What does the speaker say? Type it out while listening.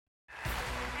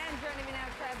Joining now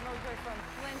Chad Mosher from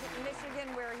Flint,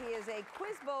 Michigan, where he is a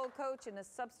Quiz Bowl coach and a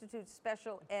substitute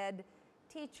special ed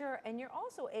teacher, and you're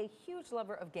also a huge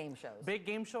lover of game shows. Big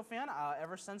game show fan.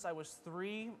 Ever since I was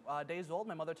 3 days old,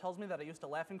 my mother tells me that I used to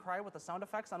laugh and cry with the sound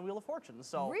effects on Wheel of Fortune.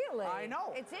 So really? I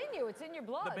know. It's in you. It's in your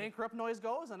blood. The bankrupt noise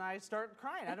goes, and I start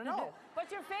crying. I don't know.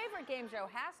 But your favorite game show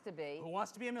has to be Who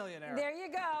Wants to Be a Millionaire? There you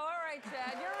go. All right,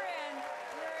 Chad, you're in.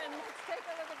 You're in. Let's take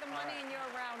a look at the money in your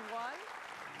round one.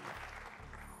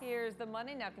 Here's the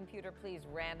money. Now, computer, please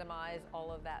randomize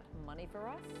all of that money for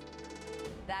us.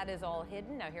 That is all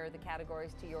hidden. Now, here are the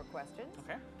categories to your questions.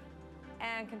 Okay.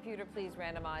 And computer, please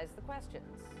randomize the questions.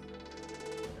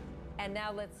 And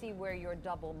now let's see where your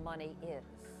double money is.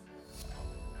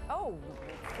 Oh,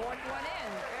 fourth one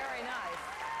in. Very nice.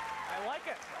 I like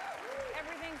it.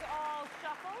 Everything's all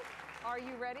shuffled. Are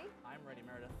you ready? I'm ready,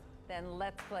 Meredith. Then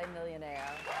let's play Millionaire.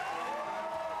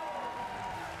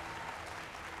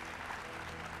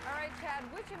 All right, Chad,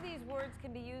 which of these words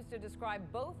can be used to describe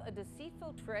both a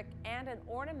deceitful trick and an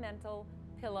ornamental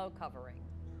pillow covering?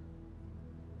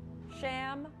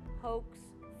 Sham, hoax,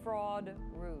 fraud,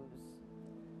 ruse.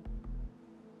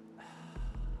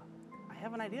 I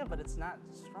have an idea, but it's not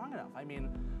strong enough. I mean,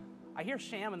 I hear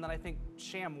sham and then I think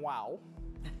sham wow.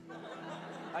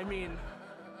 I mean,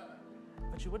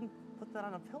 but you wouldn't put that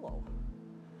on a pillow.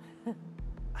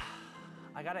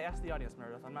 I gotta ask the audience,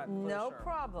 Meredith. I'm not really sure. No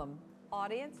problem.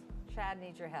 Audience, Chad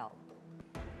needs your help.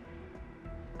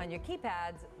 On your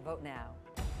keypads, vote now.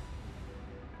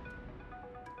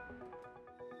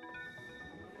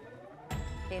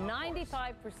 Okay,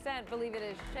 95% believe it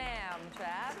is sham,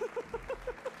 Chad.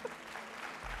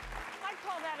 I'd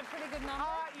call that a pretty good number.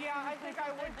 Yeah, I think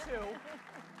I would too.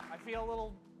 I feel a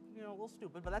little, a little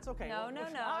stupid, but that's okay. No.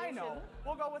 I know.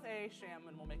 We'll go with A, sham,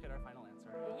 and we'll make it our final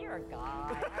answer. You're a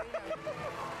guy. Got it.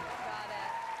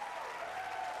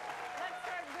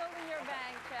 Your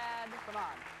bank, Chad. Come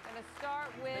on. Gonna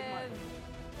start with.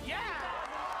 Yeah!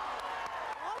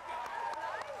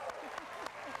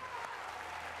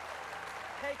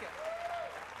 Take it.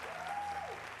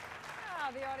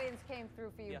 Ah, the audience came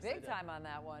through for you big time on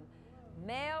that one.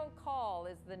 Mail call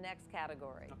is the next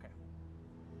category. Okay.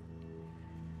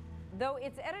 Though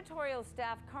its editorial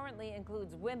staff currently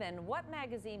includes women, what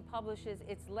magazine publishes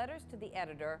its letters to the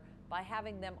editor by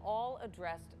having them all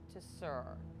addressed to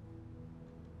Sir?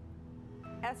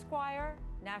 Esquire,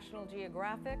 National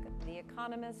Geographic, The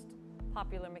Economist,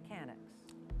 Popular Mechanics.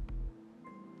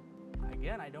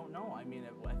 Again, I don't know. I mean,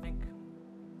 I think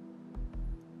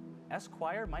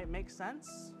Esquire might make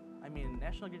sense. I mean,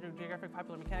 National Geographic,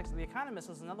 Popular Mechanics, The Economist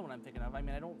is another one I'm thinking of. I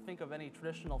mean, I don't think of any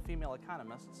traditional female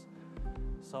economists.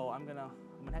 So I'm gonna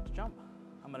have to jump.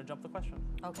 I'm gonna jump the question.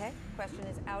 Okay, question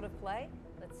is out of play.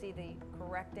 Let's see the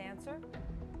correct answer.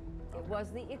 It was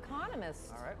The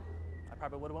Economist. All right. I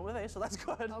probably would have went with A, so that's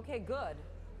good. Okay, good.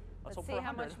 Let's hope see for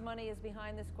how much money is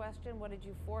behind this question. What did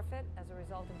you forfeit as a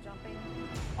result of jumping?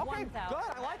 Okay, good.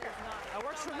 I like it. That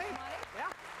works for me. Money. Yeah.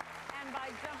 And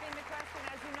by jumping the question,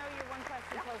 as you know, you're one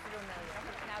question closer to a million.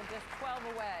 Now just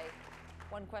 12 away.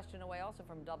 One question away also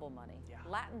from double money. Yeah.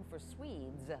 Latin for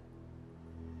Swedes.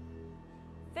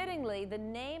 Fittingly, the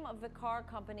name of the car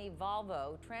company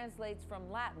Volvo translates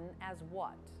from Latin as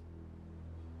what?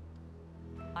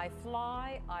 I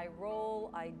fly, I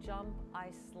roll, I jump,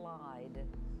 I slide.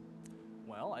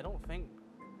 Well, I don't think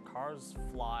cars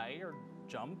fly or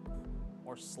jump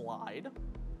or slide.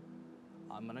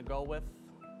 I'm gonna go with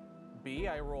B,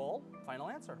 I roll. Final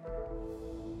answer.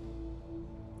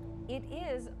 It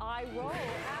is I roll.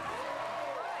 Absolutely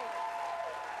right.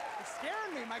 You're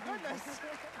scaring me, my goodness.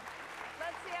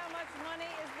 Let's see how much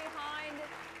money is behind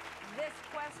this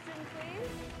question,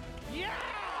 please. Yeah!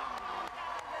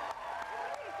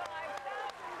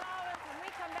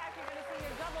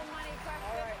 Double money question.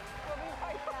 All right. We'll be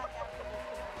right back after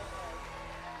this.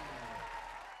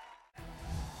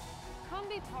 Come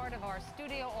be part of our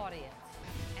studio audience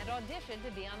and audition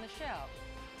to be on the show.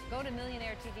 Go to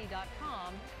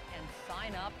MillionaireTV.com and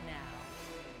sign up now.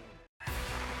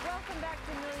 Welcome back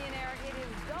to Millionaire. It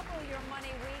is Double Your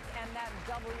Money Week, and that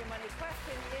Double Your Money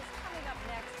question is coming up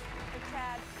next to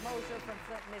Chad Mosher from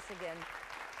Flint, Michigan.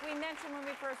 We mentioned when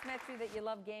we first met you that you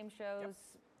love game shows.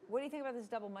 Yep. What do you think about this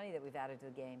double money that we've added to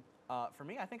the game? For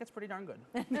me, I think it's pretty darn good.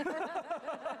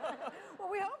 Well,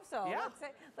 we hope so. Yeah.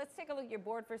 Let's take a look at your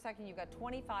board for a second. You've got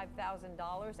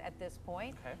 $25,000 at this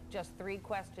point. Okay. Just 3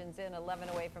 questions in, 11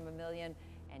 away from a million.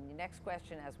 And your next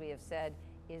question, as we have said,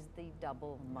 is the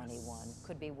double money one.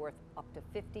 Could be worth up to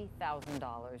 $50,000.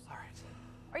 All right.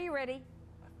 Are you ready?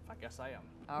 I guess I am.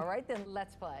 All right, then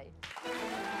let's play.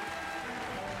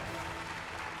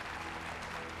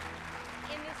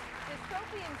 In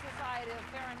dystopian society of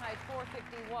Fahrenheit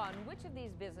 451, which of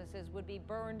these businesses would be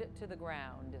burned to the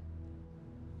ground?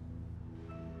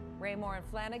 Raymore and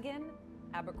Flanagan,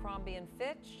 Abercrombie and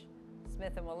Fitch,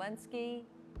 Smith and Wollensky,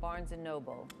 Barnes and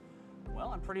Noble. Well,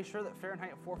 I'm pretty sure that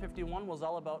Fahrenheit 451 was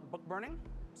all about book burning,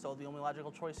 so the only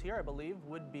logical choice here, I believe,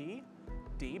 would be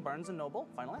D, Barnes and Noble.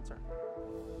 Final answer.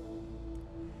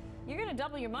 You're going to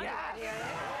double your money right here.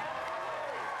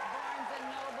 Barnes and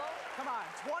Noble. Come on,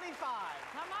 25.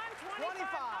 Come on, 25.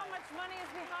 How much money is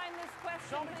behind this question,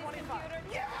 Show me please, 25. computer?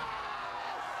 Yes!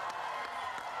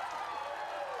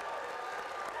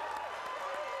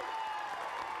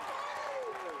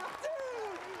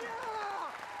 Dude, yeah!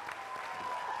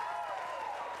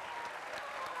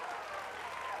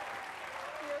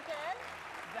 You okay?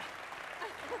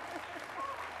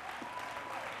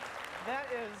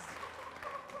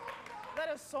 That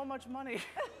is so much money.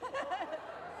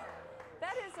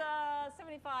 That is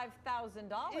 $75,000 in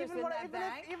that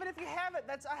bank. Even if you have it,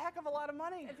 that's a heck of a lot of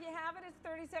money. If you have it, it's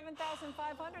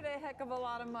 $37,500, a heck of a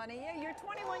lot of money. Yeah, you're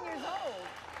 21 years old.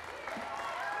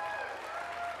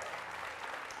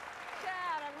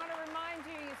 Chad, I want to remind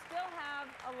you, you still have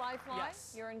a lifeline.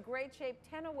 Yes. You're in great shape,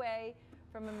 10 away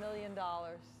from $1 million.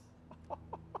 God,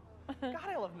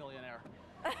 I love Millionaire.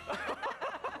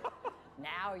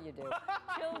 Now you do.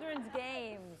 Children's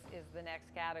games is the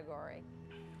next category.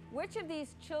 Which of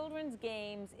these children's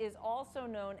games is also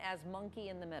known as monkey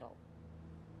in the middle?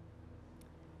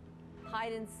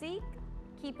 Hide and seek,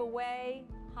 keep away,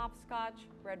 hopscotch,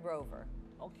 Red Rover.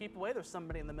 Well, keep away, there's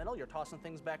somebody in the middle. You're tossing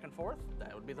things back and forth.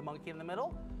 That would be the monkey in the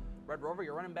middle. Red Rover,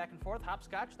 you're running back and forth.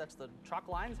 Hopscotch, that's the chalk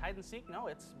lines. Hide and seek, no,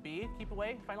 it's B, keep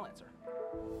away. Final answer.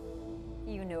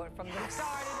 You knew it from the start. It is keep away.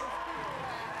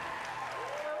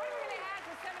 Well, what are we going to add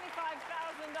to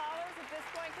 $75,000 at this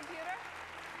point, computer?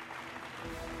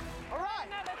 All right.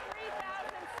 Another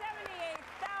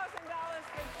 $3,078,000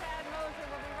 for Chad Mosher.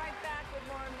 We'll be right back with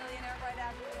more Millionaire right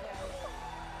after this.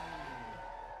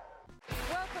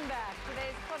 Welcome back.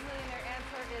 Today's Club Millionaire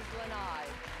answer is Lanai.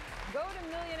 Go to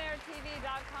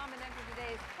MillionaireTV.com and enter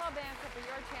today's club answer for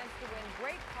your chance to win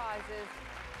great prizes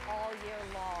all year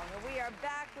long. And we are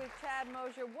back with Chad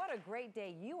Mosher. What a great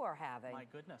day you are having. My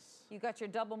goodness. You got your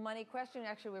double money question.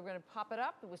 Actually, we were going to pop it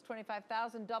up. It was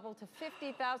 $25,000, double to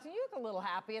 $50,000. You look a little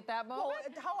happy at that moment. Well,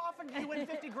 how often do you win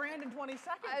 50 grand in 20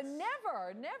 seconds?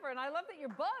 Never, never. And I love that your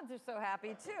buds are so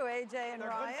happy too, AJ and They're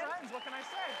Ryan. good friends, what can I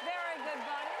say? Very good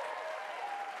buddies.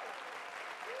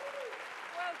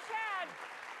 Well, Chad,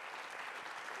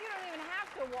 you don't even have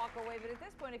to walk away, but at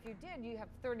this point, if you did, you have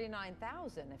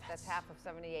 $39,000. If that's half of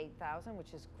 $78,000,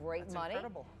 which is great That's money.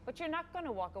 incredible. But you're not going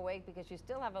to walk away because you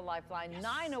still have a lifeline. Yes.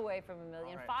 9 away from $1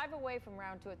 million, All right. 5 away from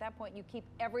round 2. At that point, you keep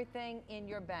everything in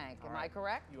your bank. All Am I right.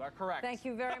 correct? You are correct. Thank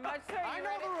you very much, sir. I You know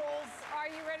ready? the rules. Are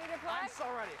you ready to play? I'm so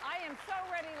ready. I am so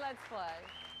ready. Let's play.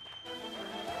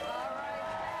 All right,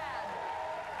 Chad.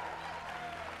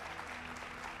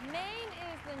 Maine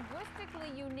is linguistically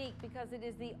unique because it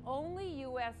is the only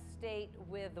U.S. state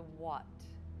with what?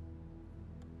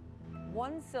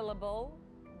 1 syllable,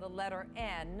 the letter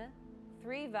N,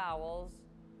 3 vowels,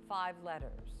 5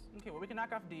 letters. Okay, well, we can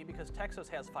knock off D because Texas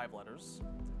has 5 letters.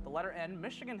 The letter N,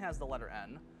 Michigan has the letter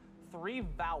N. 3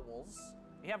 vowels.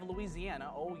 You have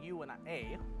Louisiana, O, U, and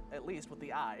A, at least with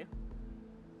the I.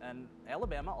 And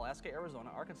Alabama, Alaska, Arizona,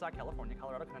 Arkansas, California,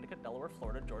 Colorado, Connecticut, Delaware,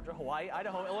 Florida, Georgia, Hawaii,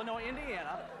 Idaho, Illinois,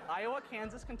 Indiana, Iowa,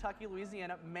 Kansas, Kentucky,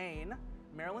 Louisiana, Maine,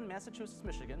 Maryland, Massachusetts,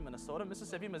 Michigan, Minnesota,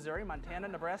 Mississippi, Missouri, Montana,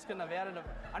 Nebraska, Nevada.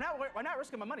 I'm not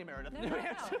risking my money, Meredith. No, New no, no.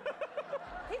 Hampshire.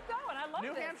 Keep going. I love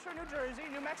New this. Hampshire, New Jersey,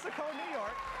 New Mexico, New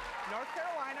York, North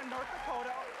Carolina, North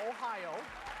Dakota, Ohio,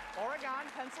 Oregon,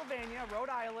 Pennsylvania, Rhode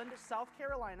Island, South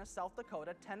Carolina, South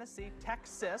Dakota, Tennessee,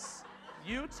 Texas,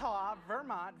 Utah,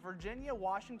 Vermont, Virginia,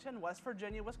 Washington, West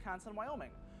Virginia, Wisconsin, Wyoming.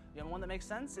 The only one that makes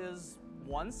sense is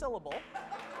 1 syllable.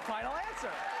 Final answer.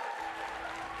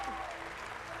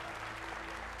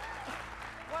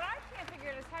 What I can't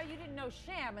figure out is how you didn't know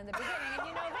sham in the beginning, and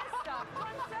you know this stuff. 1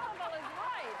 syllable is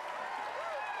right.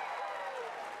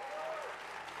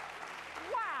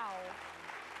 Wow.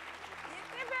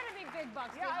 There better be big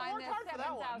bucks Yeah, I behind worked this. hard for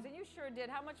that one. 7,000. You sure did.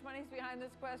 How much money's behind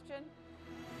this question?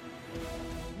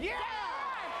 Yeah! $85,000,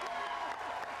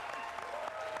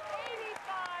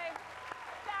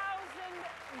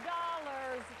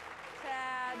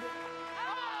 Chad.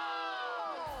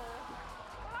 Oh!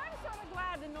 Well, I'm sort of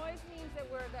glad. The noise means that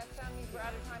sound means we're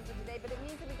out of time for today, but it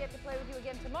means that we get to play with you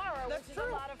again tomorrow, That's which true. is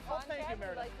a lot of fun. Oh, thank you, Chad. We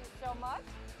Meredith. like you so much.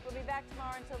 We'll be back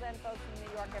tomorrow. Until then, folks from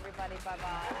New York, everybody,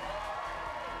 bye-bye.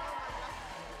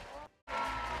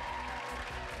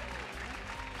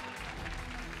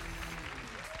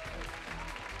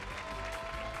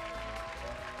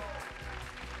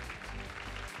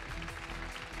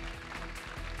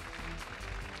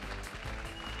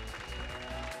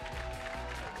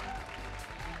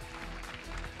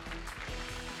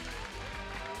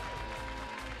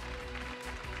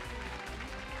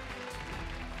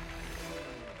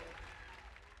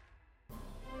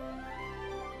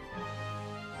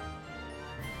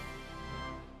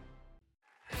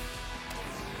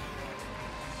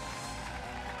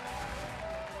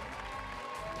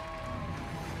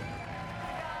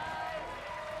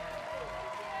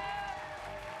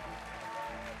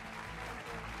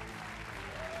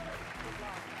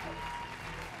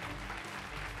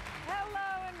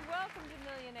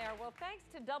 Thanks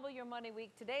to Double Your Money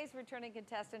Week, today's returning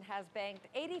contestant has banked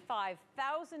 $85,000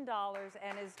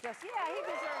 and is just, yeah, he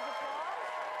deserves applause.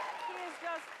 He is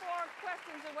just 4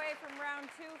 questions away from round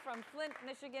 2 from Flint,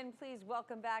 Michigan. Please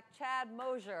welcome back Chad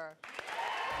Mosher.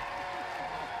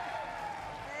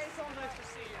 Hey, so nice to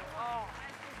see you. Oh,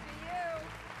 nice to see you.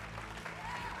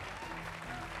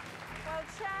 Well,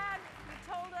 Chad, you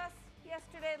told us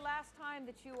yesterday, last time,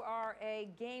 that you are a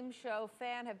game show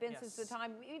fan, have been since the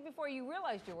time, even before you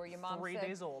realized you were, your mom 3 said. 3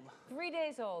 days old. 3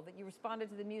 days old, that you responded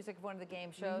to the music of one of the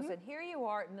game shows, and here you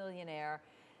are at Millionaire.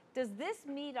 Does this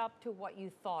meet up to what you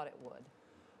thought it would?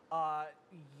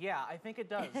 Yeah, I think it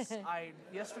does.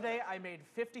 Yesterday I made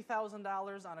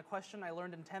 $50,000 on a question I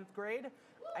learned in 10th grade.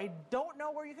 I don't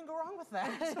know where you can go wrong with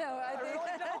that. No, I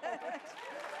really don't. I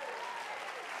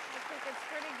think it's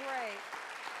pretty great.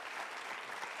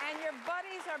 And your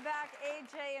buddies are back,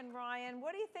 AJ and Ryan.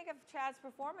 What do you think of Chad's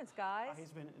performance, guys?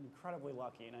 He's been incredibly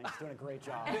lucky, and he's doing a great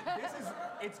job.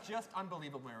 It's just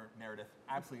unbelievable, Meredith.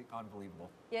 Absolutely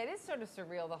unbelievable. Yeah, it is sort of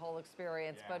surreal, the whole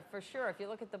experience, but for sure, if you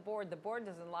look at the board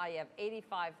doesn't lie. You have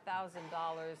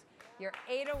 $85,000. You're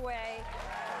 8 away from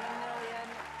 $1 million,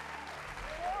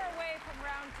 4 away from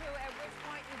round 2, at which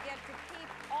point you get to keep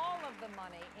all of the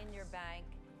money in your bank,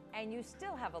 and you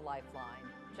still have a lifeline.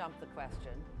 Jump the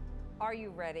question. Are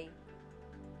you ready?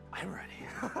 I'm ready.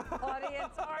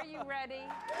 Audience, are you ready?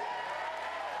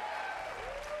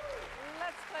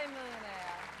 Let's play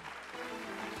Millionaire.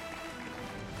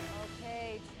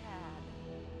 Okay, Chad.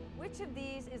 Which of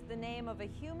these is the name of a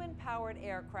human-powered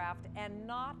aircraft and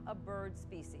not a bird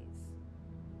species?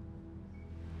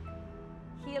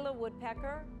 Gila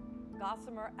woodpecker,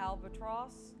 gossamer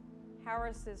albatross,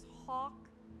 Harris's hawk,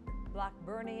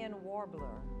 Blackburnian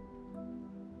warbler.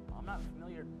 I'm not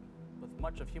familiar with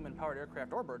much of human-powered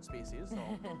aircraft or bird species, so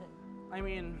I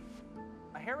mean,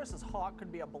 a Harris's hawk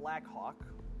could be a black hawk,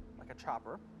 like a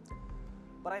chopper,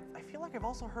 but I feel like I've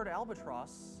also heard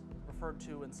albatross referred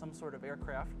to in some sort of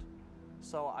aircraft,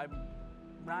 so I'm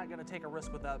not going to take a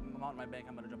risk with that amount in my bank.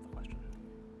 I'm going to jump the question.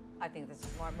 I think this is a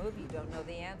smart move. You don't know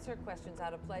the answer. Question's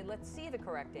out of play. Let's see the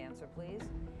correct answer, please.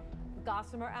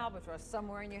 Gossamer albatross,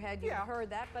 somewhere in your head you heard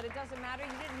that, but it doesn't matter.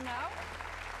 You didn't know.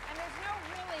 And there's no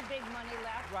really big money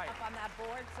left up on that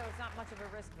board, so it's not much of a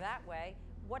risk that way.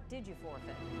 What did you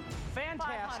forfeit?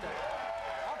 Fantastic.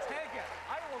 I'll take it.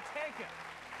 I will take it.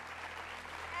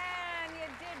 And you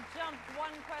did jump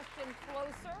 1 question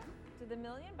closer to the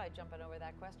million by jumping over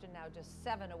that question. Now just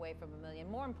 7 away from $1 million.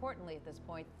 More importantly at this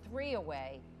point, 3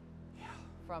 away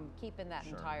from keeping that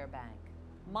entire bank.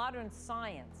 Modern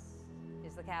science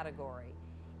is the category.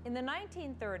 In the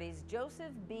 1930s,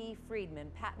 Joseph B.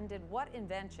 Friedman patented what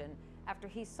invention after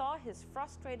he saw his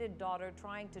frustrated daughter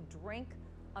trying to drink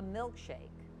a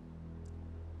milkshake?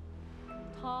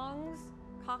 Tongs,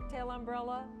 cocktail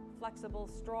umbrella, flexible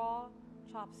straw,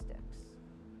 chopsticks.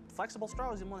 Flexible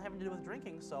straw is the one having to do with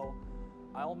drinking, so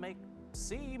I'll make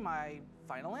C my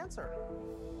final answer.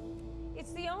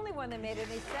 It's the only one that made any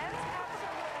sense.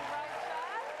 Absolutely right,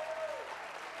 Chad.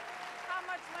 How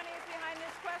much money is behind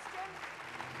this question?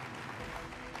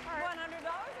 $100.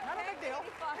 Not a big deal.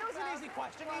 It was an easy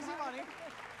question, easy money.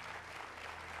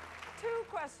 2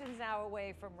 questions now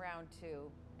away from round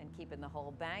 2 and keeping the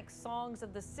whole bank. Songs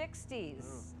of the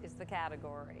 60s is the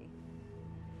category.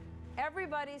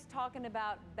 Everybody's talking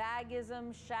about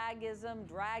bagism, shagism,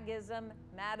 dragism,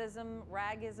 madism,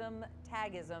 ragism,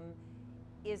 tagism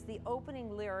is the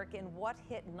opening lyric in what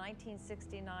hit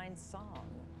 1969 song?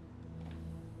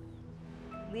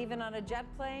 Leaving on a jet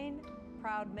plane,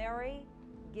 Proud Mary,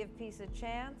 Give Peace a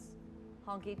Chance,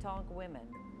 Honky Tonk Women.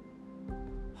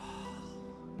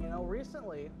 You know,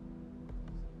 recently,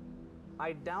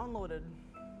 I downloaded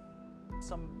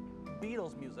some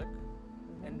Beatles music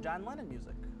and John Lennon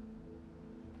music.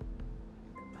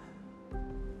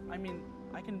 I mean,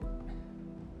 I can...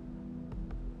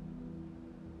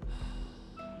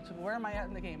 So where am I at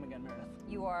in the game again, Meredith?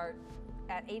 You are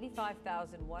at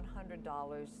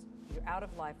 $85,100. You're out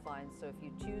of lifeline, so if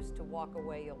you choose to walk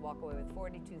away, you'll walk away with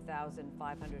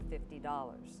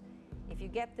 $42,550. If you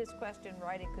get this question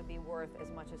right, it could be worth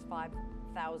as much as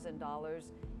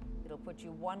 $5,000. It'll put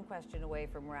you 1 question away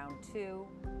from round 2,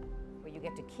 where you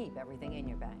get to keep everything in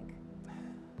your bank.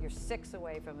 You're 6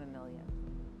 away from $1 million.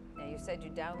 Now, you said you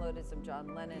downloaded some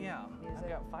John Lennon music. I've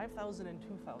got 5,000 and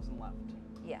 2,000 left.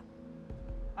 Yeah.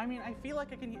 I mean, I feel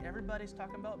like I can. Everybody's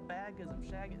talking about bagism,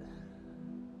 shagism.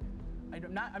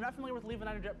 I'm not familiar with Leaving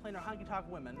on a Jet Plane or Honky Tonk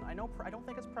Women. I don't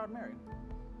think it's Proud Mary.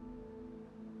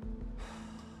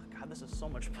 God, this is so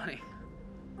much money.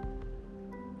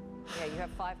 Yeah, you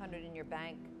have 500 in your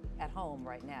bank at home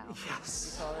right now.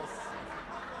 Yes.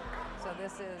 So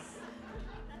this is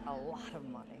a lot of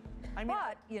money. I mean,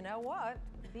 but you know what?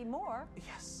 Be more.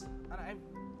 Yes. And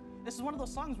this is one of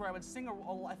those songs where I would sing.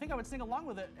 I think I would sing along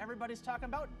with it. Everybody's talking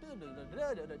about,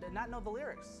 not know the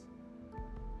lyrics.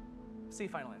 C,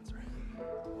 final answer.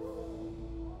 Oh,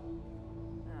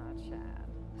 Chad.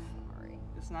 Sorry.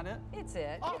 It's not it? It's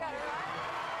it. Oh. You got it right.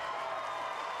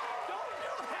 Don't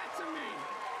do that to me!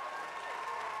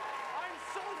 I'm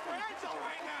so fragile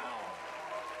right now!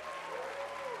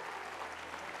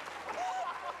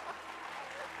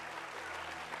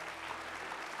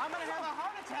 I'm gonna have a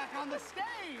heart attack on the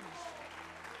stage!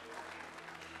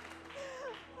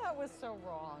 That was so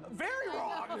wrong. Very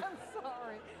wrong! I'm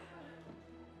sorry.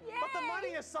 But the Yay!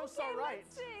 money is so right.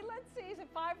 Let's see. Is it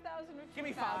 5,000 or 2,000? Give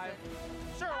me 5.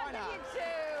 Sure, why I'll not? give you 2.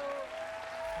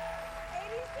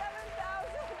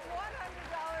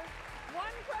 $87,100.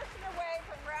 One question away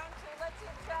from round 2. Let's see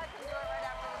if Chad can do it right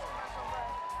after this commercial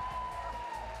break.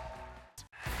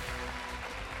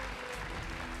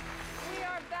 We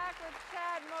are back with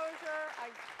Chad Mosher.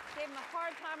 I gave him a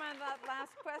hard time on that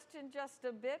last question just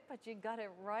a bit, but you got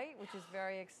it right, which is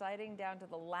very exciting. Down to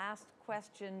the last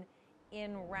question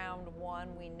in round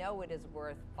 1. We know it is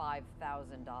worth $5,000.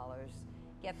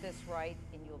 Get this right,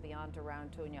 and you'll be on to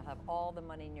round 2, and you'll have all the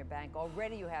money in your bank.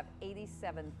 Already you have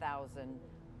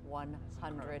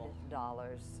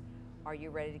 $87,100. Are you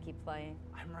ready to keep playing?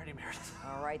 I'm ready, Meredith.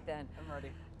 All right, then. I'm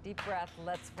ready. Deep breath,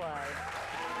 let's play.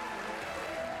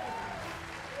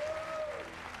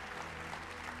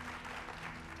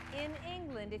 In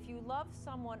England, if you love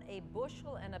someone a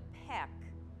bushel and a peck,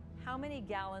 how many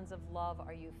gallons of love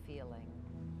are you feeling?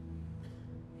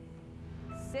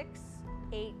 6,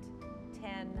 8,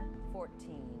 10,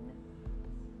 14.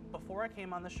 Before I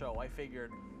came on the show, I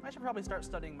figured I should probably start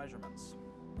studying measurements.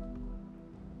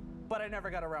 But I never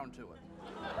got around to it.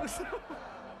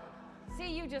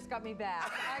 See, you just got me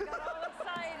back. I got all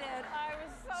excited. I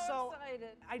was so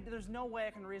excited. There's no way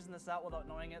I can reason this out without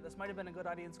knowing it. This might have been a good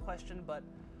audience question, but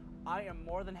I am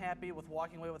more than happy with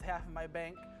walking away with half of my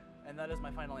bank, and that is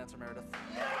my final answer, Meredith. Good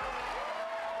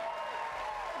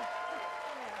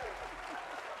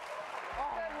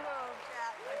move,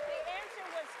 Chad. The answer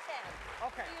was 10.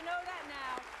 Okay. So you know that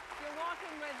now. You're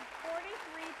walking with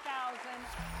 $43,550.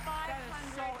 That is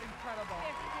so incredible.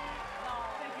 Thank you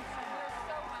so much. You're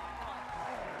so welcome.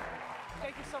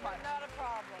 Thank you so much. Not a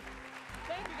problem.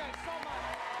 Thank you guys so much.